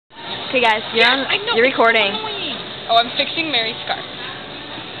Okay, guys, you're recording. Oh, I'm fixing Mary's scarf.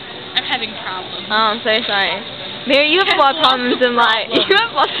 I'm having problems. Oh, I'm so sorry. Mary, you have a lot of problems in life. You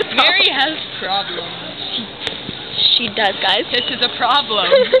have lots of problems. Mary has problems. She does, guys. This is a problem.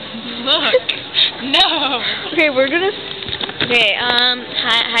 Look. No. Okay, we're gonna. Okay,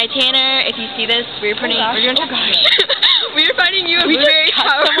 hi Tanner. If you see this, we're putting. We're gonna. Oh gosh. We're finding you a We blueberry just cut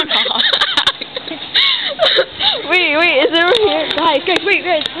power. someone off. Wait, is there over here?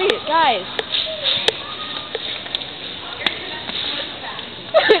 Guys.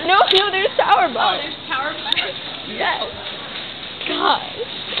 No, there's power bars. Oh, there's power bars? Yes. Gosh.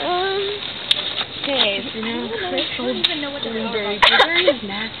 Okay, so now I don't even know what the blueberry. Blueberry is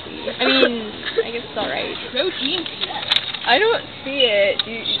nasty. I mean, I guess it's alright. Protein. I don't see it.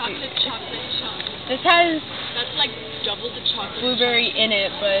 Chocolate. This has That's like double the chocolate. blueberry in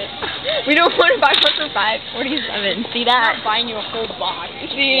it, but we don't want to buy one for $5.47. See that? I'm not buying you a whole box.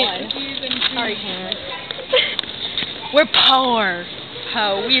 See? Sorry, Hannah. We're poor.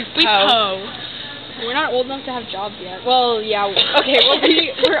 We po. We're not old enough to have jobs yet. Well, yeah. Okay, well,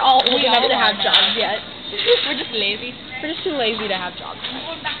 we're all old enough to have jobs yet. We're just lazy. We're just too lazy to have jobs.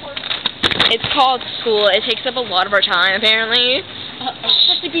 It's called school. It takes up a lot of our time, apparently.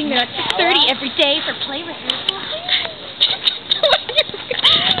 Especially being there at 6:30 every day for play rehearsal.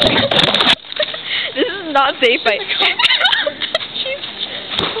 This is not safe, but...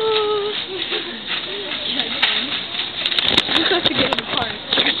 I'm supposed to get in the car.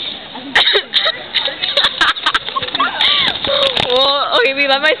 Well, okay, we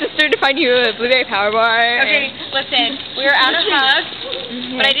left my sister to find you a blueberry power bar. Okay, listen, we were out of hugs,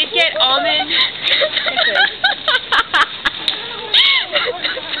 but I did get almond.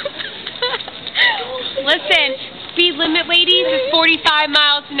 Listen, speed limit, ladies, is 45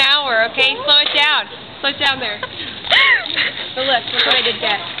 miles an hour, okay? Slow it down. Slow it down there. But look what I did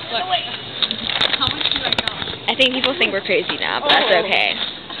get. Look. How much do I got? I think people think we're crazy now, but that's okay.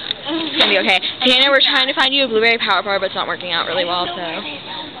 It's gonna be okay. Tanner, we're trying to find you a blueberry power bar, but it's not working out really well, so...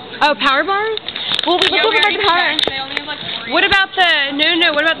 Oh, power bars? Well, let's look about the power. What about the...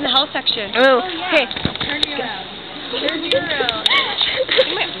 No, what about in the health section? Oh, okay. Turn you around. Turn you around.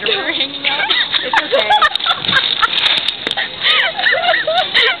 My underwear hanging out. It's okay.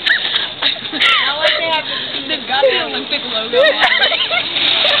 I like they have they've got the Olympic logo on it.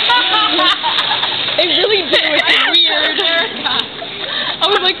 They really do. It's weird. I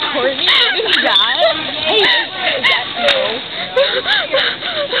was like, Courtney, what is that? Hey, is that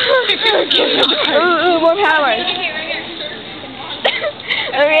Ooh, more power.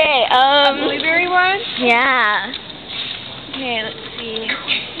 Okay, Blueberry one? Yeah. Okay, let's see.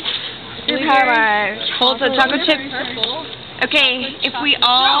 Power bar. Hold the chocolate chip. Okay, if we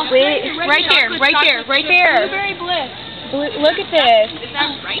all... Wait, right there. Blueberry bliss. Look at this. Is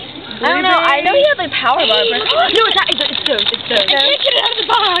that right? I don't know. I know he had like power bar, but no, it's not. It's those. I can't get it out of the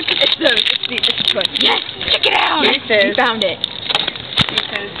box. It's those. It's the choice. Yes, check it out. Yes, we found it.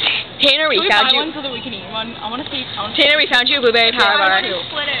 Tanner, we found you. One so that we can eat one. I want to see. Tanner, we found you a blueberry power bar.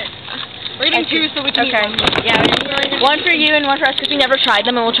 Split it. We're eating two so we can eat one. Yeah, one for you and one for us because we never tried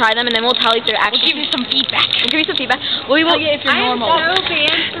them, and we'll try them, and then we'll tell you if they're actually... We'll give you some feedback. Well, we will... if you're normal. I'm so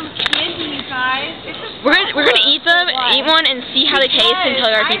banned from candy, you guys. We're gonna eat them, eat one, and see how they taste, and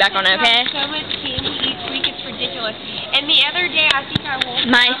tell you our feedback on it, okay? So much candy each week, it's ridiculous. And the other day, I think I won't.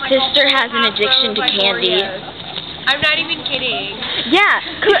 My sister has an addiction to candy. I'm not even kidding. Yeah,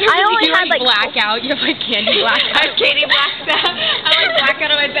 because I only had like... blackout. You have like candy blackout. I have candy blacks out. I like black out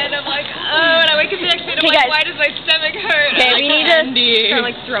on my bed, and I'm like, oh, and I wake up the next day, and I'm like, why does my stomach hurt? Okay, we need to... Start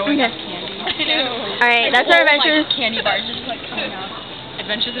like throwing up candy. I know. Alright, that's our adventures. Like, candy bars just like coming out.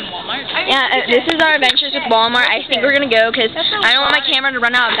 Adventures in Walmart? Yeah, this is our adventures with Walmart. I think we're gonna go because I don't want my camera to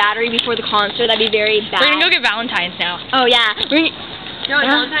run out of battery before the concert. That'd be very bad. We're gonna go get Valentine's now. Oh yeah.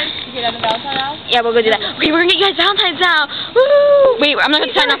 Valentine's? You get out of Valentine's now? Yeah, we'll go do that. Okay, we're gonna get you guys Valentine's now. Woo! Wait, I'm not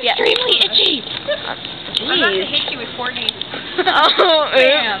gonna sign off yet. Extremely itchy. I'm about to hit you with Courtney. Oh,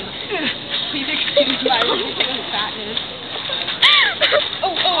 damn. Please excuse my ridiculous fatness.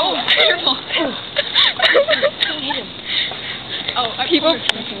 Oh, careful. Don't hit him. People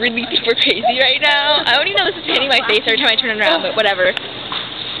really think we're crazy right now. I don't even know this is hitting my face every time I turn it around, but whatever.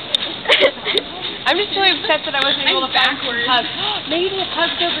 I'm just really upset that I wasn't able to find some hugs. Maybe the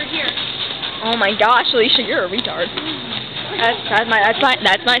hugs over here. Oh my gosh, Alicia, you're a retard. That's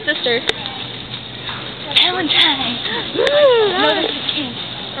my sister. Valentine. No, this is Kim.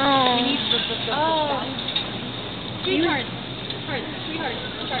 Oh. We need Sweetheart.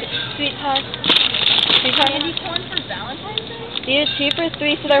 Sweetheart. Candy corn for Valentine's Day? These are 2 for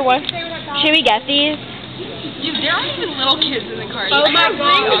 $3, so they're one. Should we get these? Dude, there aren't even little kids in the car. Oh my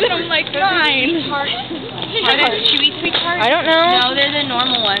God. And I'm like, fine. Are they chewy sweet tarts? I don't know. No, they're the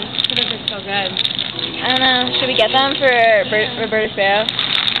normal ones. Those are so good. I don't know. Should we get them for Roberta Sparrow?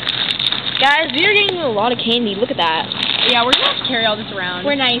 Guys, we are getting a lot of candy. Look at that. Yeah, we're gonna have to carry all this around.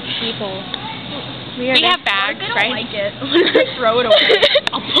 We're nice people. We have bags, They don't right? like it. Throw it away.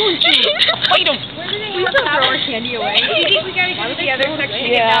 I'll punch you. Fight them. We still throw our candy away. Do you think we gotta go to the other section to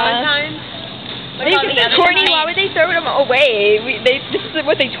get Valentine? Courtney, why would they throw them away? This is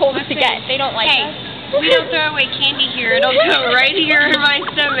what they told us to get. They don't like us. We don't throw away candy here. It'll go right here in my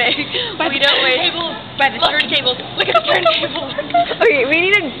stomach. We don't wait. By the turntable. Look at the turntable. Okay, we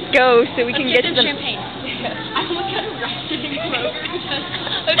need to go so we can get to the... champagne. I almost got arrested in Kroger because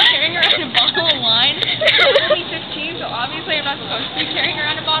I was carrying around a bottle of wine. I'm only 15, so obviously I'm not supposed to be carrying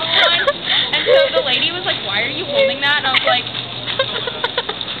around a bottle of wine. And so the lady was like, "Why are you holding that?" And I was like,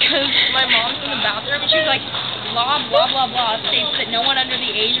 "Because my mom's in the bathroom." And she was like, "Blah, blah, blah, blah, states that no one under the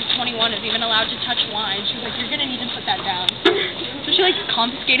age of 21 is even allowed to touch wine." She was like, "You're going to need to put that down." So she like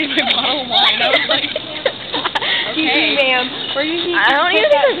confiscated my bottle of wine. I was like, Excuse me, ma'am. Where do you think I don't you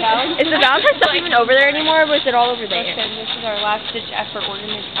even put think that down? is the Valentine stuff even over there anymore, or is it all over there? Listen, this is our last ditch effort. We're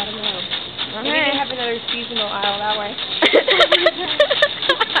gonna, I don't know. Maybe Okay. they have another seasonal aisle that way.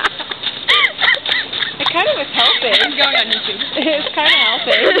 It kind of was helping. I'm going on YouTube. It's kind of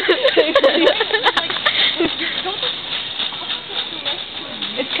helping.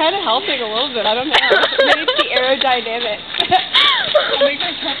 It's kind of helping a little bit. I don't know. Maybe it's the aerodynamics. I'll make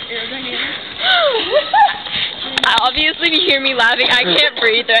myself aerodynamic. Obviously, if you hear me laughing, I can't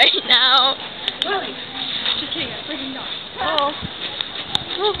breathe right now. Really? Just kidding. I'm freaking out. Oh.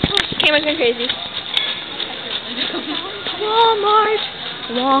 Camera's going crazy. Walmart.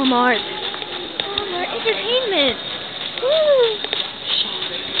 Walmart. Walmart entertainment. Woo.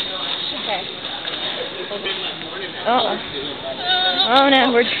 Okay. Uh-oh. Oh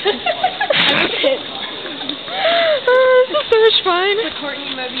no, we're... Oh, this is so much fun. The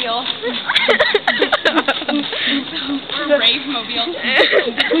Courtney Mobile. Or Rave Mobile.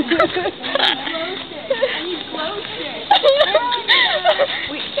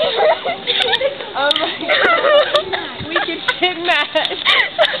 Oh my God. We could fit Matt.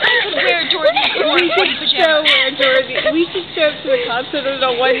 Wear Jordan. We could so wear Jordan. We should show up to the concert in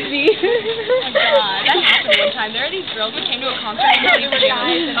a onesie. Oh my God, that happened one time. There are these girls who came to a concert and they were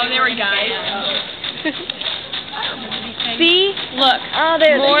guys. Oh, they were guys. See? Look. Oh,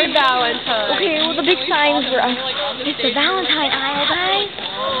 there's More Valentine. Okay, well the big signs were... It's the Valentine aisle, guys.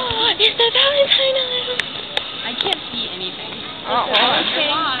 It's the Valentine aisle. I can't see anything. Oh, Okay.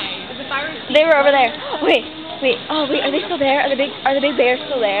 they were over there. Wait. Oh, wait. Are they still there? Are the big bears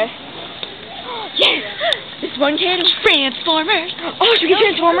still there? Yes. This one kid. Transformers. Oh, should we get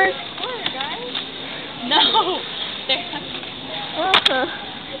Transformers? No.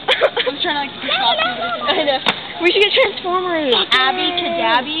 I'm trying to like push off through I know. We should get Transformers. Abby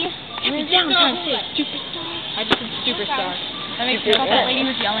Cadabby. Happy Valentine's Day. Superstar. I just said superstar. That makes Super sense. good. That lady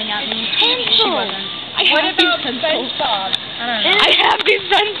was yelling at me. Pencil. She wasn't. What about SpongeBob? I don't know. I have these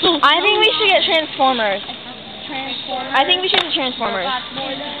pencils. I think we should get Transformers. Transformers. I think we should get Transformers.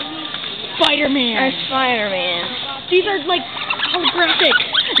 Spider-Man. Or Spider-Man. These are like holographic.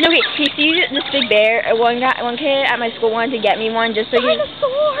 No, wait. He sees this big bear. One kid at my school wanted to get me one just so he...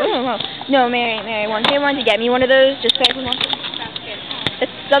 Dinosaur. No, Mary. One kid wanted to get me one of those just so I can watch it.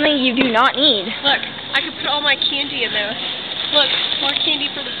 It's something you do not need. Look, I could put all my candy in those. Look, more candy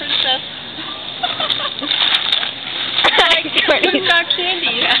for the princess. Who's got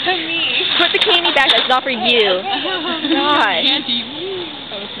candy? Me. Put the candy back. That's not for you. Gosh. Candy.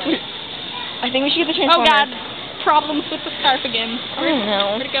 Oh, it's nice. I think we should get the Oh Transformers. God. Problems with the scarf again. I don't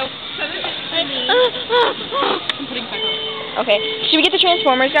know. Where'd it go? I'm putting it back on. Okay. Should we get the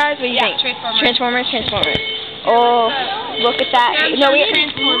Transformers, guys? What do you think? Transformers. Transformers. Oh, look at that. No,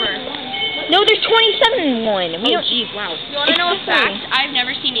 Transformers. No, there's 27 in one. We don't. Jeez, wow. You want to know a fact? I've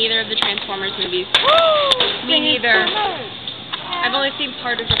never seen either of the Transformers movies. Me neither. I've only seen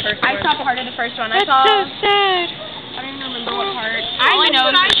part of the first one. I saw part of the first one. That's so sad. I don't even remember what part. All I know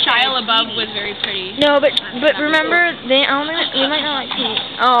is that Shia LaBeouf was very pretty. No, but remember, you might not like me.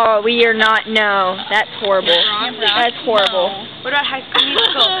 Oh, we are not. No, that's horrible. That's horrible. What about High School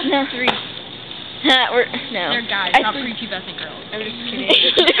Musical? No. 3. No. They're guys, not prepubescent girls. I'm just kidding. I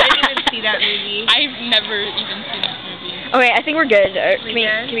didn't even see that movie. I've never even seen that movie. Okay, I think we're good. We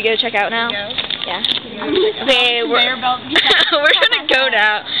good? Can we go check out now? Go. Yeah. Okay, we're gonna go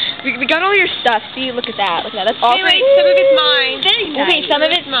now. We got all your stuff. See, look at that. Look at that. That's all. Hey, wait, some of it's mine. Okay, some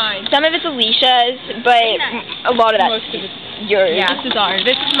of it's mine. Some of it's Alicia's, but a lot of that Most of it's yours. Yeah, this is ours.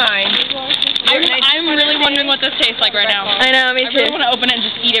 This is mine. I'm really wondering what this tastes like right now. I know, me I too. really want to open it and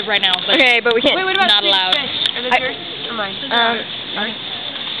just eat it right now. But okay, but we can't. Wait, what about not sweet allowed. fish? Are those yours or mine?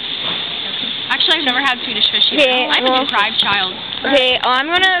 Actually, I've never had Swedish fish either. Okay, I'm a deprived child. Okay,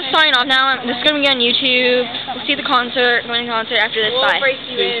 I'm gonna sign off now. This is gonna be on YouTube. We'll see the concert, going to the concert after this. Bye. Break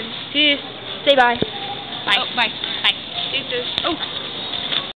you in. Peace. Say bye. Bye. Oh, bye. Bye. Deuces. Oh.